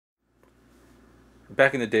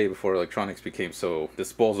back in the day before electronics became so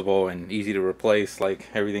disposable and easy to replace like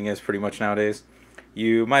everything is pretty much nowadays,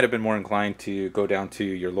 you might have been more inclined to go down to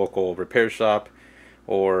your local repair shop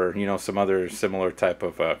or some other similar type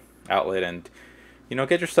of outlet and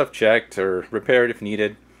get your stuff checked or repaired if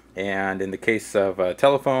needed. And in the case of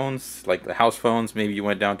telephones, like the house phones, maybe you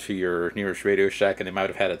went down to your nearest Radio Shack and they might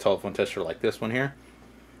have had a telephone tester like this one here.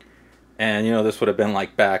 And this would have been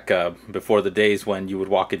like back before the days when you would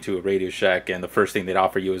walk into a Radio Shack and the first thing they'd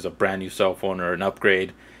offer you is a brand new cell phone or an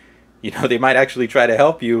upgrade. They might actually try to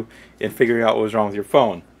help you in figuring out what was wrong with your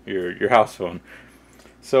phone, your house phone.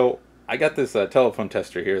 So I got this telephone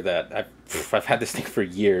tester here that I've had this thing for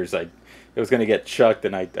years. It was going to get chucked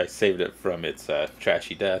and I saved it from its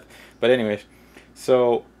trashy death. But anyways,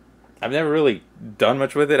 so I've never really done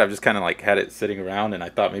much with it. I've just kind of like had it sitting around, and I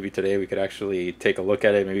thought maybe today we could actually take a look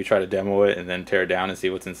at it, maybe try to demo it, and then tear it down and see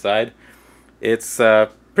what's inside. It's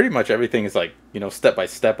pretty much everything is like step by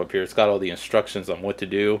step up here. It's got all the instructions on what to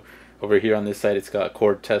do. Over here on this side, it's got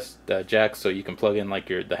cord test jacks, so you can plug in like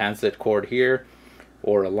the handset cord here,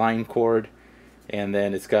 or a line cord, and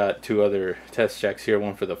then it's got two other test jacks here.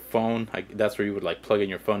 One for the phone. That's where you would like plug in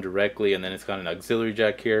your phone directly, and then it's got an auxiliary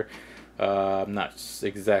jack here. I'm not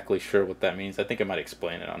exactly sure what that means. I think I might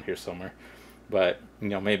explain it on here somewhere, but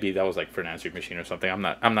maybe that was like for an answering machine or something.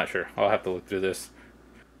 I'm not sure. I'll have to look through this.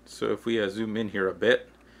 So if we zoom in here a bit,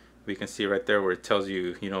 we can see right there where it tells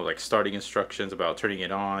you like starting instructions about turning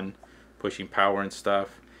it on, pushing power and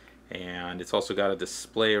stuff. And it's also got a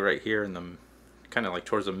display right here in the kind of like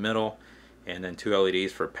towards the middle, and then two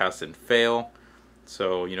LEDs for pass and fail.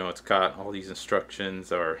 So it's got all these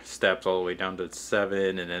instructions or steps all the way down to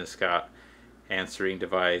 7, and then it's got answering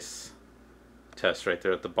device test right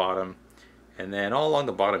there at the bottom. And then all along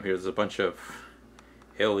the bottom here there's a bunch of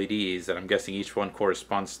LEDs that I'm guessing each one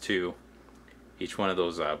corresponds to each one of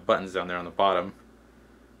those buttons down there on the bottom.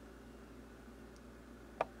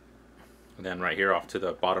 And then right here off to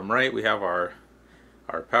the bottom right we have our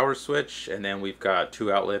power switch, and then we've got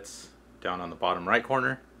two outlets down on the bottom right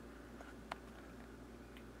corner.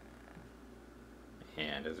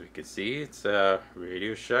 And as we can see, it's a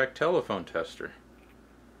Radio Shack telephone tester.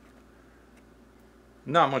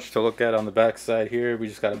 Not much to look at on the back side here. We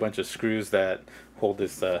just got a bunch of screws that hold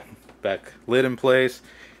this back lid in place,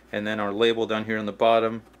 and then our label down here on the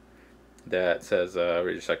bottom that says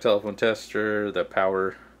Radio Shack telephone tester, the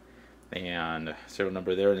power and serial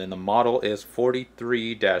number there, and then the model is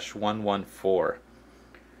 43-114.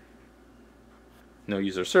 No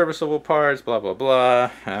user serviceable parts, blah blah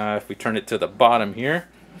blah. If we turn it to the bottom here,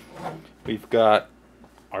 we've got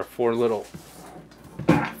our 4 little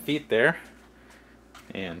feet there,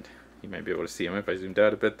 and you might be able to see them if I zoomed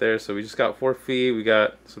out a bit there. So we just got 4 feet. We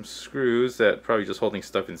got some screws that probably just holding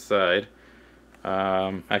stuff inside.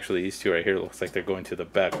 Actually, these two right here looks like they're going to the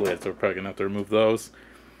back lid, so we're probably gonna have to remove those.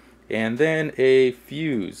 And then a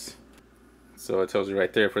fuse. So it tells you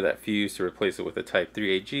right there for that fuse to replace it with a Type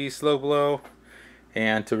 3 AG slow blow.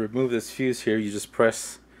 And to remove this fuse here, you just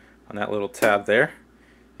press on that little tab there,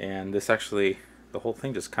 and this actually, the whole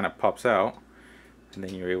thing just kind of pops out, and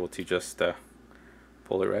then you're able to just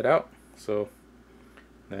pull it right out. So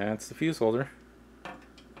that's the fuse holder.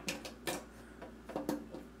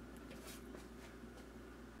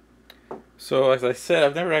 So as I said,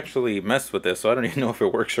 I've never actually messed with this, so I don't even know if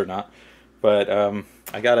it works or not. But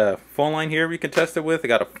I got a phone line here we can test it with. I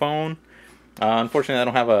got a phone. Unfortunately, I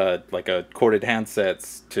don't have a corded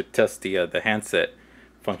handsets to test the handset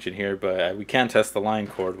function here, but we can test the line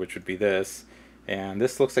cord, which would be this. And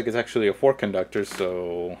this looks like it's actually a 4 conductor,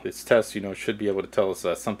 so its test should be able to tell us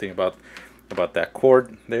something about that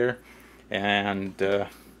cord there. And I'm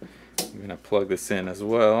gonna plug this in as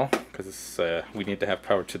well because we need to have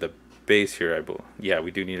power to the base here. Yeah,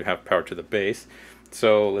 we do need to have power to the base.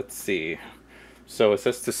 So let's see. So it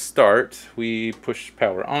says to start, we push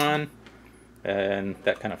power on, and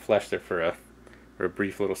that kind of flashed there for a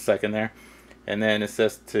brief little second there. And then it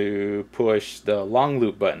says to push the long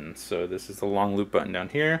loop button. So this is the long loop button down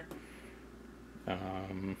here.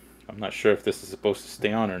 I'm not sure if this is supposed to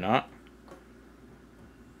stay on or not.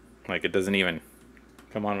 Like, it doesn't even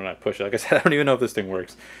come on when I push it. Like I said, I don't even know if this thing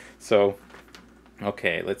works. So,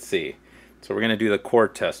 okay, let's see. So we're going to do the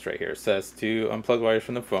cord test right here. It says to unplug wires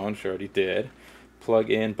from the phone, which I already did.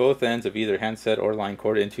 Plug in both ends of either handset or line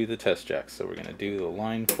cord into the test jack. So we're going to do the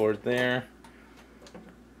line cord there.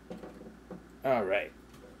 Alright,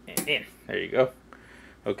 and in. There you go.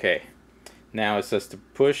 Okay, now it says to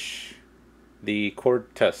push the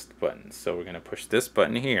cord test button. So we're going to push this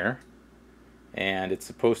button here, and it's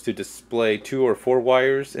supposed to display 2 or 4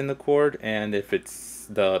 wires in the cord, and if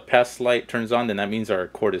the pass light turns on, then that means our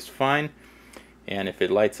cord is fine. And if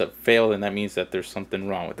it lights up fail, then that means that there's something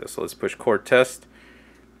wrong with this. So let's push cord test.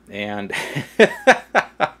 And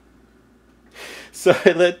so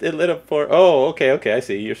it lit up for, oh, okay, I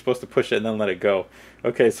see. You're supposed to push it and then let it go.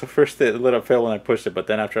 Okay, so first it lit up fail when I pushed it, but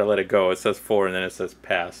then after I let it go, it says 4 and then it says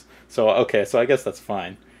pass. So, okay, so I guess that's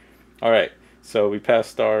fine. All right, so we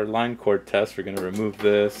passed our line cord test. We're going to remove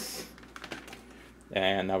this.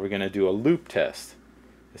 And now we're going to do a loop test.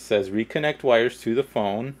 It says reconnect wires to the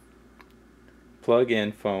phone. Plug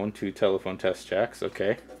in phone to telephone test jacks.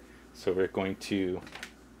 Okay, so we're going to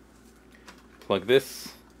plug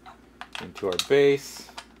this into our base.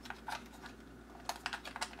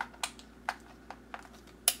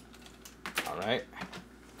 Alright,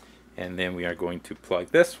 and then we are going to plug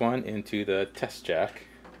this one into the test jack.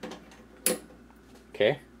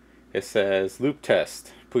 Okay, it says loop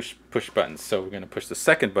test, push buttons. So we're going to push the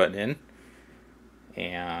second button in,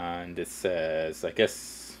 and it says, I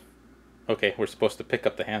guess, okay, we're supposed to pick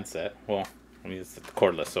up the handset. Well, I mean, it's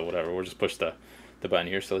cordless, so whatever. We'll just push the button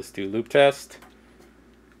here. So let's do loop test.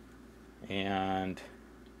 And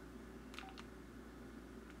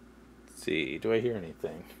let's see, do I hear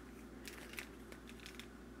anything?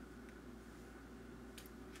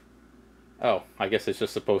 Oh, I guess it's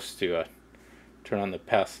just supposed to turn on the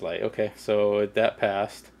pass light. Okay, so that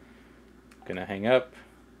passed. Gonna hang up.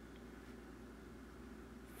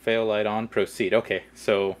 Fail light on, proceed. Okay,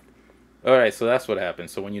 so alright, so that's what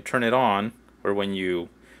happens. So when you turn it on, or when you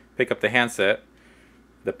pick up the handset,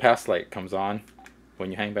 the pass light comes on. When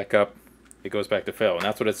you hang back up, it goes back to fail, and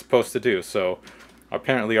that's what it's supposed to do. So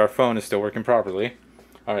apparently our phone is still working properly.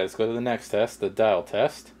 Alright, let's go to the next test, the dial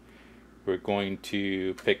test. We're going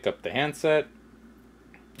to pick up the handset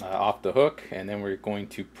off the hook, and then we're going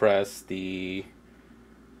to press the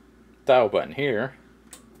dial button here.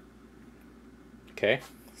 Okay,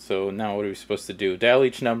 so now what are we supposed to do? Dial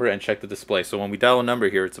each number and check the display. So when we dial a number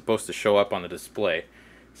here, it's supposed to show up on the display.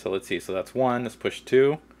 So let's see, so that's 1, let's push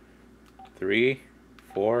 2, 3,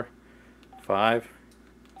 4, 5,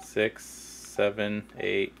 6, 7,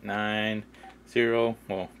 8, 9, 0,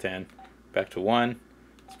 well, 10, back to 1.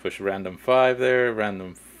 Let's push random 5 there,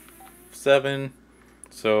 random 7.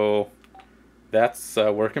 So that's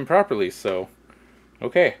working properly. So,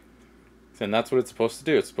 okay. And that's what it's supposed to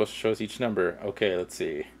do. It's supposed to show us each number. Okay, let's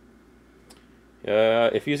see.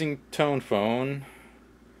 If using tone phone,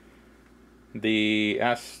 the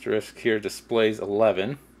asterisk here displays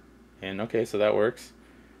 11. And okay, so that works.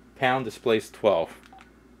 Pound displays 12.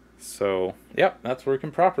 So, yep, that's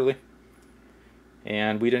working properly.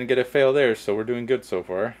 And we didn't get a fail there, so we're doing good so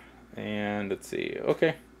far. And let's see,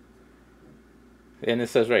 okay. And it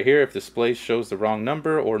says right here, if display shows the wrong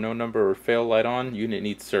number or no number or fail light on, unit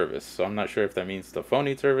needs service. So I'm not sure if that means the phone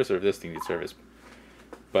needs service or if this thing needs service.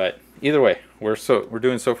 But either way, we're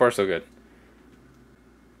doing so far so good.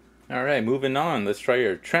 All right, moving on. Let's try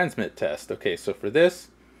your transmit test. Okay, so for this,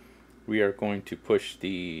 we are going to push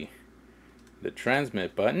the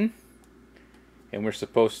transmit button, and we're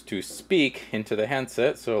supposed to speak into the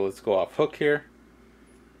handset. So let's go off hook here,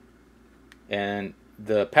 and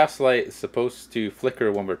the pass light is supposed to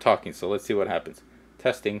flicker when we're talking. So let's see what happens.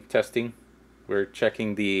 Testing. We're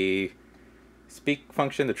checking the speak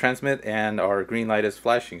function, the transmit, and our green light is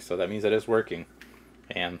flashing. So that means that it's working.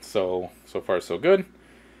 And so far so good.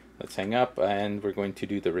 Let's hang up, and we're going to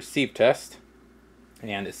do the receive test.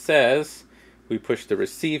 And it says we push the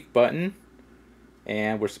receive button,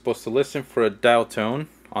 and we're supposed to listen for a dial tone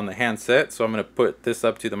on the handset. So I'm going to put this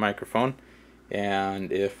up to the microphone,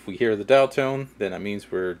 and if we hear the dial tone, then that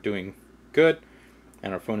means we're doing good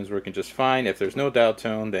and our phone is working just fine. If there's no dial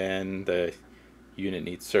tone, then the unit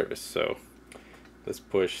needs service. So let's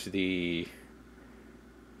push the,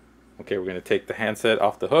 okay, we're going to take the handset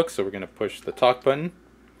off the hook, so we're going to push the talk button,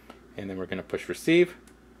 and then we're going to push receive,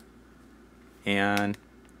 and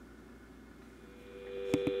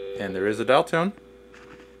there is a dial tone.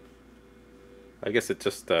 I guess it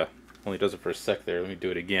just only does it for a sec there. Let me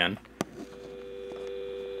do it again.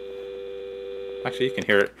 Actually, you can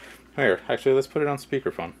hear it. Here, actually, let's put it on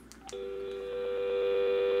speakerphone.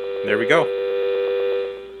 There we go.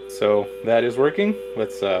 So that is working.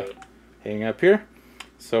 Let's hang up here.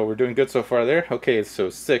 So we're doing good so far there. Okay, so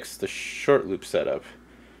 6, the short loop setup.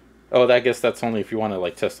 Oh, I guess that's only if you want to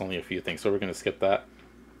like test only a few things. So we're going to skip that.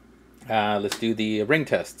 Let's do the ring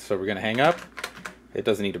test. So we're going to hang up. It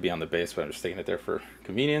doesn't need to be on the base, but I'm just taking it there for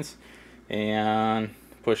convenience. And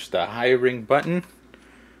push the high ring button,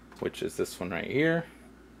 which is this one right here.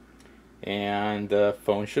 And the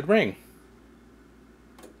phone should ring.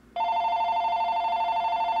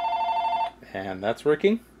 And that's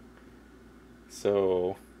working.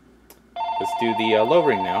 So let's do the low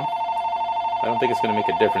ring now. I don't think it's going to make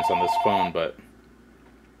a difference on this phone, but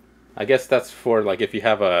I guess that's for like if you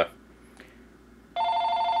have a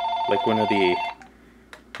like one of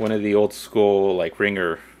the old school like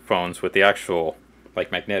ringer phones with the actual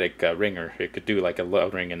like magnetic ringer. It could do like a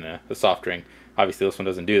loud ring and a soft ring. Obviously this one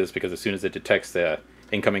doesn't do this because as soon as it detects the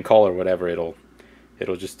incoming call or whatever, it'll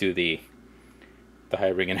just do the high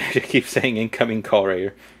ring, and I keep saying incoming call right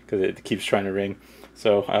here because it keeps trying to ring.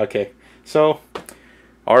 So okay, so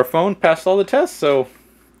our phone passed all the tests, so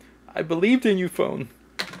I believed in you, phone.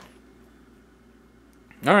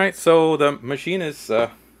 Alright, so the machine is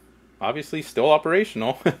obviously still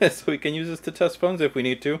operational, so we can use this to test phones if we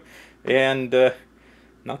need to. And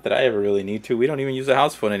not that I ever really need to. We don't even use a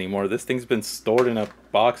house phone anymore. This thing's been stored in a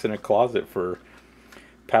box in a closet for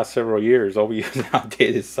past several years. All we use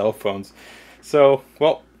nowadays is cell phones. So,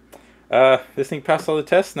 well, this thing passed all the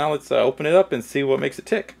tests. Now let's open it up and see what makes it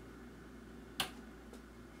tick.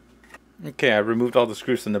 Okay, I removed all the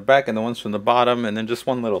screws from the back and the ones from the bottom, and then just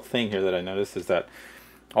one little thing here that I noticed is that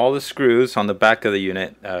all the screws on the back of the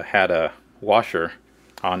unit had a washer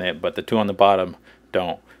on it, but the two on the bottom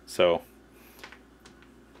don't. So,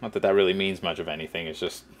 not that that really means much of anything, it's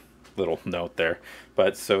just a little note there.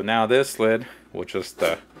 But so now this lid will just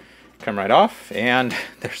come right off, and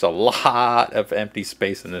there's a lot of empty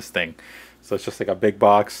space in this thing. So it's just like a big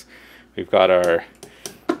box. We've got our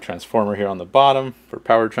transformer here on the bottom for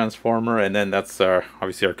power transformer, and then that's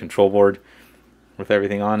obviously our control board with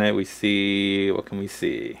everything on it. We see, what can we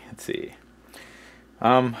see? Let's see.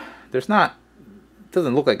 There's not, it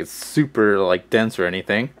doesn't look like it's super like dense or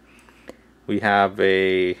anything. We have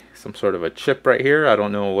some sort of a chip right here. I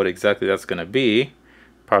don't know what exactly that's going to be.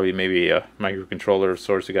 Probably maybe a microcontroller of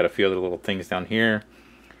sorts. We got a few other little things down here.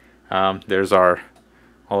 There's all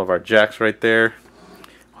of our jacks right there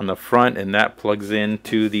on the front, and that plugs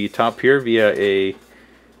into the top here via a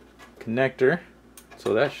connector.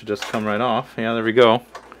 So that should just come right off. Yeah, there we go.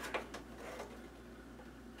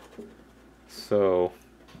 So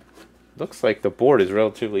looks like the board is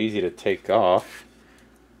relatively easy to take off.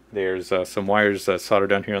 There's some wires soldered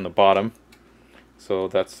down here on the bottom. So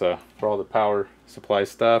that's for all the power supply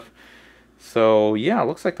stuff. So yeah, it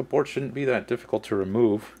looks like the board shouldn't be that difficult to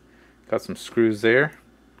remove. Got some screws there.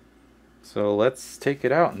 So let's take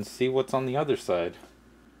it out and see what's on the other side.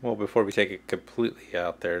 Well, before we take it completely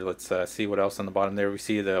out there, let's see what else on the bottom there. We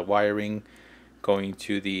see the wiring going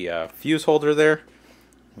to the fuse holder there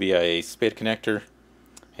via a spade connector,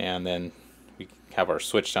 and then we have our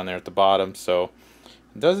switch down there at the bottom. So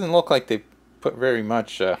it doesn't look like they put very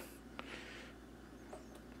much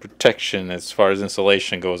protection as far as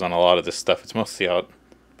insulation goes on a lot of this stuff. It's mostly out,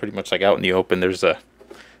 pretty much like out in the open. There's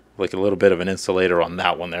like a little bit of an insulator on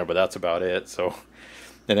that one there, but that's about it. So,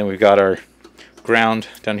 and then we've got our ground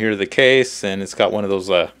down here to the case, and it's got one of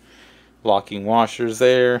those locking washers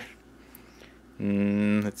there.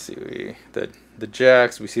 Let's see, the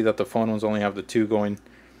jacks, we see that the phone ones only have the two going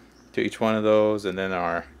to each one of those, and then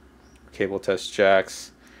our cable test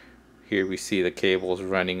jacks. Here we see the cables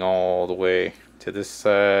running all the way to this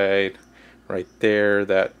side right there.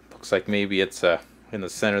 That looks like maybe it's in the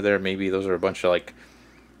center there. Maybe those are a bunch of like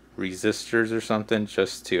resistors or something,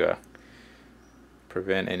 just to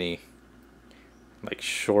prevent any like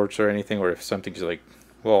shorts or anything, or if something's like,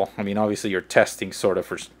 well, I mean obviously you're testing sort of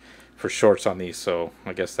for shorts on these, so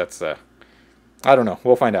I guess that's I don't know,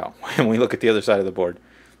 we'll find out when we look at the other side of the board.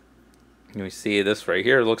 And we see this right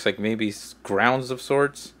here, it looks like maybe grounds of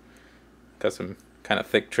sorts. Got some kind of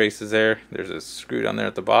thick traces there. There's a screw down there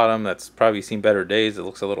at the bottom that's probably seen better days. It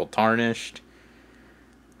looks a little tarnished.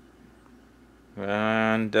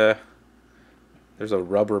 And there's a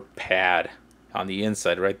rubber pad on the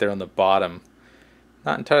inside right there on the bottom.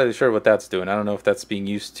 Not entirely sure what that's doing. I don't know if that's being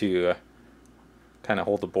used to kind of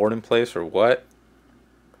hold the board in place or what.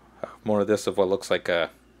 More of this of what looks like a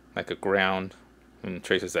ground, and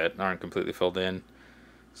traces that aren't completely filled in.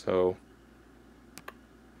 So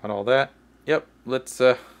on all that, yep, let's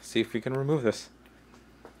see if we can remove this.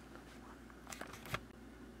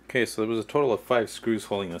 Okay, so there was a total of 5 screws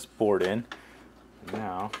holding this board in.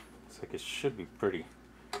 Now looks like it should be pretty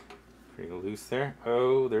loose there.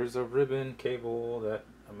 Oh, there's a ribbon cable that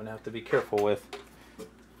I'm gonna have to be careful with.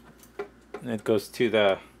 And it goes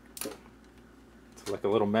to it's like a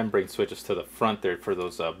little membrane switches to the front there for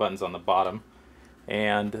those buttons on the bottom.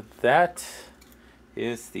 And that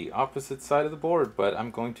is the opposite side of the board, but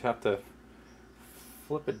I'm going to have to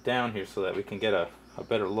flip it down here so that we can get a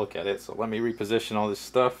better look at it. So let me reposition all this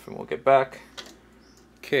stuff and we'll get back.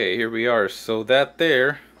 Okay, here we are. So that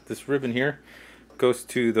there, this ribbon here, goes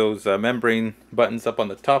to those membrane buttons up on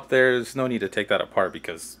the top there. There's no need to take that apart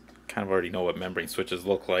because I kind of already know what membrane switches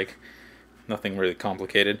look like. nothing really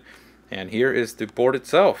complicated. And here is the board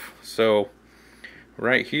itself. So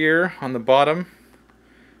right here on the bottom,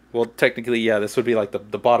 well, technically, yeah, this would be like the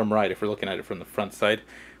bottom right if we're looking at it from the front side.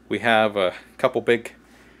 We have a couple big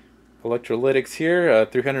electrolytics here,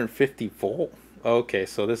 350 volt. Okay,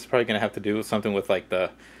 so this is probably going to have to do with something with like the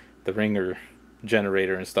ringer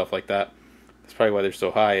generator and stuff like that. That's probably why they're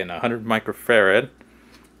so high. And 100 microfarad.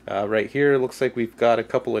 Right here, it looks like we've got a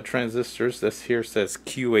couple of transistors. This here says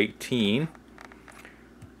Q18.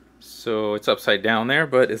 So it's upside down there,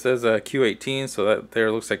 but it says Q18, so that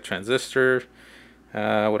there looks like transistor.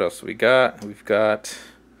 What else we got? We've got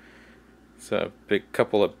a big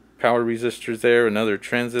couple of power resistors there, another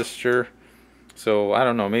transistor. So I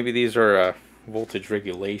don't know, maybe these are voltage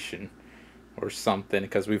regulation or something,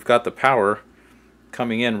 because we've got the power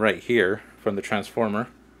coming in right here from the transformer,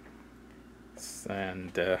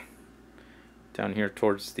 and down here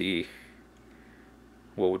towards the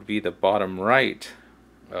what would be the bottom right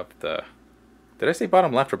of the, did I say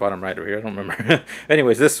bottom left or bottom right over here? I don't remember.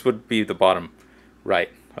 Anyways, this would be the bottom right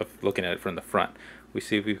of looking at it from the front. We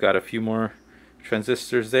see we've got a few more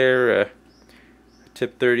transistors there,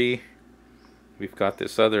 tip 30. We've got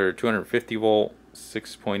this other 250 volt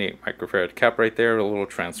 6.8 microfarad cap right there, a little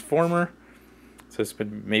transformer. So this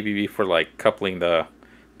would maybe be for like coupling the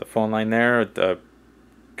phone line there.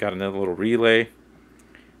 Got another little relay,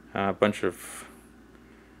 a bunch of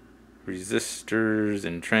resistors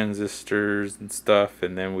and transistors and stuff,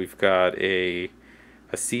 and then we've got a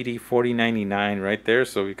CD 4099 right there.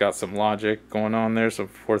 So we've got some logic going on there, some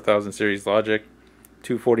 4000 series logic,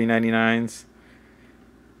 two 4099s.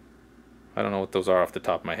 I don't know what those are off the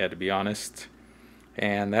top of my head, to be honest.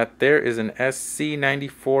 And that there is an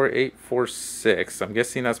SC94846. I'm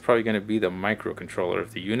guessing that's probably going to be the microcontroller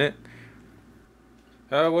of the unit.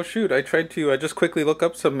 Well, shoot, I tried to just quickly look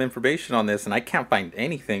up some information on this, and I can't find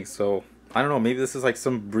anything. So I don't know, maybe this is like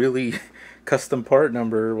some really custom part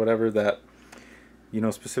number or whatever that, you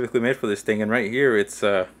know, specifically made for this thing. And right here, it's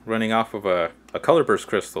running off of a color burst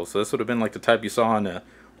crystal. So this would have been like the type you saw on an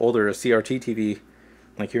older CRT TV,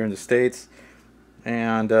 like here in the States.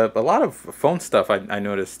 And a lot of phone stuff I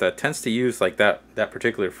noticed that tends to use like that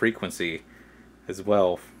particular frequency as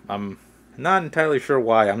well. I'm not entirely sure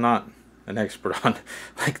why. I'm not an expert on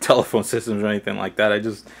like telephone systems or anything like that.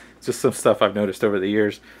 It's just some stuff I've noticed over the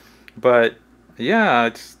years. But yeah,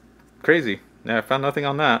 it's crazy. Yeah, I found nothing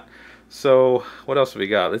on that. So what else have we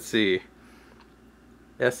got? Let's see.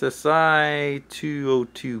 SSI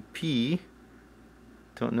 202P.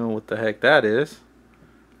 Don't know what the heck that is.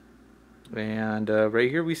 And right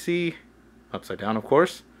here we see, upside down of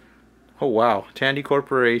course, oh wow, Tandy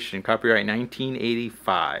Corporation, copyright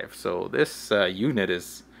 1985. So this unit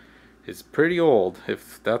is pretty old,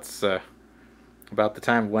 if that's about the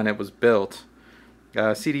time when it was built.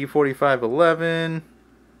 CD 4511,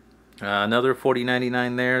 another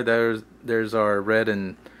 4099 there. There's our red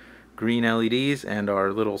and green LEDs and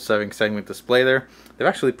our little 7-segment display there. They've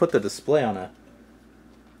actually put the display on a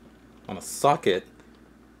socket.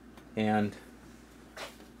 And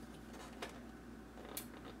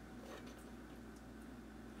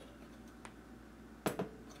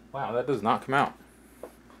wow, that does not come out.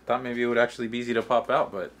 Thought maybe it would actually be easy to pop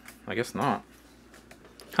out, but I guess not.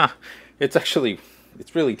 Huh. It's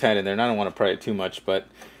really tight in there, and I don't want to pry it too much, but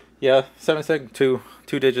yeah, 7-segment,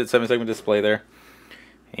 two-digit 7-segment display there,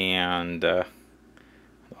 and a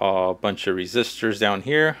bunch of resistors down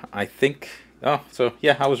here. I think. Oh, so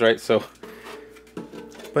yeah, I was right. So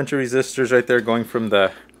bunch of resistors right there going from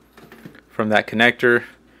that connector.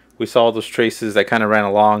 We saw those traces that kind of ran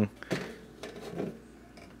along,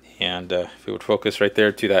 and if it would focus right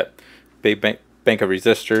there to that big bank of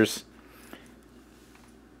resistors,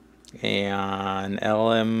 and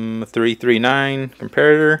LM339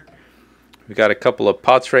 comparator. We got a couple of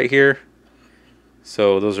pots right here,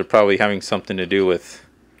 so those are probably having something to do with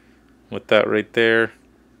that right there.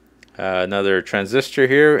 Another transistor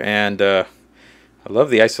here, and I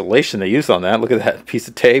love the isolation they used on that. Look at that piece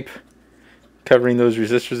of tape covering those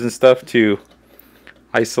resistors and stuff to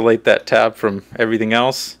isolate that tab from everything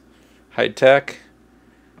else. High tech.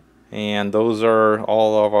 And those are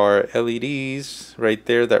all of our LEDs right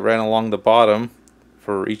there that ran along the bottom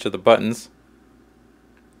for each of the buttons.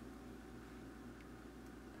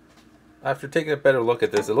 After taking a better look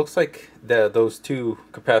at this, it looks like those two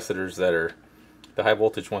capacitors that are the high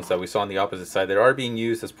voltage ones that we saw on the opposite side, that are being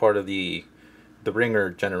used as part of the ringer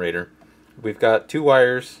generator. We've got two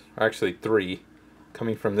wires, or actually three,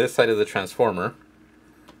 coming from this side of the transformer,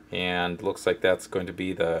 and looks like that's going to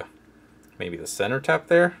be maybe the center tap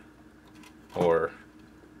there, or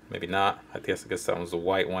maybe not. I guess that was the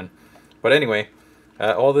white one. But anyway,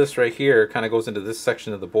 All this right here kind of goes into this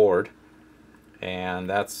section of the board, and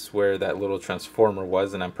that's where that little transformer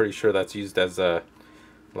was, and I'm pretty sure that's used as a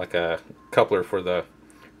like a coupler for the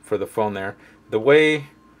phone there. The way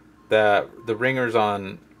that the ringers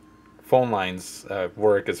on phone lines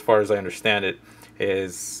work, as far as I understand it,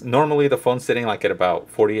 is normally the phone's sitting like at about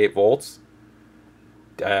 48 volts.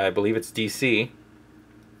 I believe it's DC,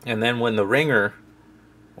 and then when the ringer,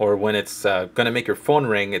 or when it's going to make your phone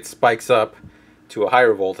ring, it spikes up to a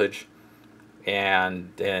higher voltage,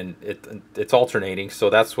 and it's alternating, so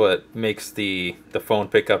that's what makes the phone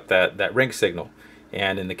pick up that ring signal.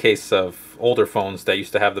 And in the case of older phones that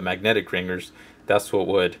used to have the magnetic ringers, that's what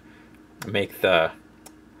would make it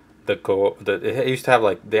used to have,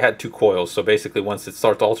 like, they had two coils, so basically once it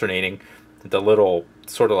starts alternating, the little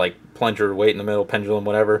sort of like plunger weight in the middle, pendulum,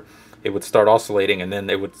 whatever, it would start oscillating, and then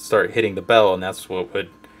it would start hitting the bell, and that's what would,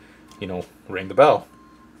 you know, ring the bell.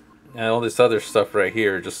 And all this other stuff right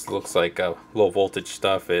here just looks like low voltage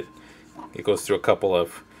stuff. It goes through a couple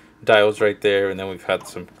of diodes right there, and then we've had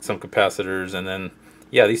some capacitors, and then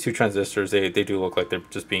yeah, these two transistors, they do look like they're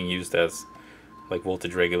just being used as like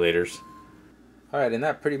voltage regulators. Alright, and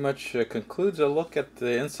that pretty much concludes a look at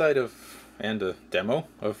the inside of, and a demo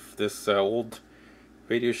of this old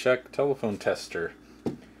Radio Shack telephone tester.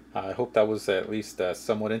 I hope that was at least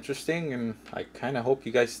somewhat interesting, and I kind of hope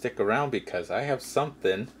you guys stick around, because I have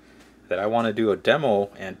something that I want to do a demo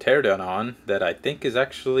and teardown on that I think is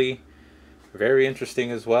actually very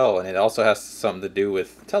interesting as well, and it also has something to do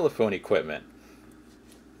with telephone equipment.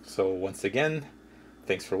 So once again,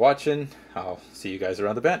 thanks for watching. I'll see you guys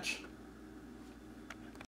around the bench.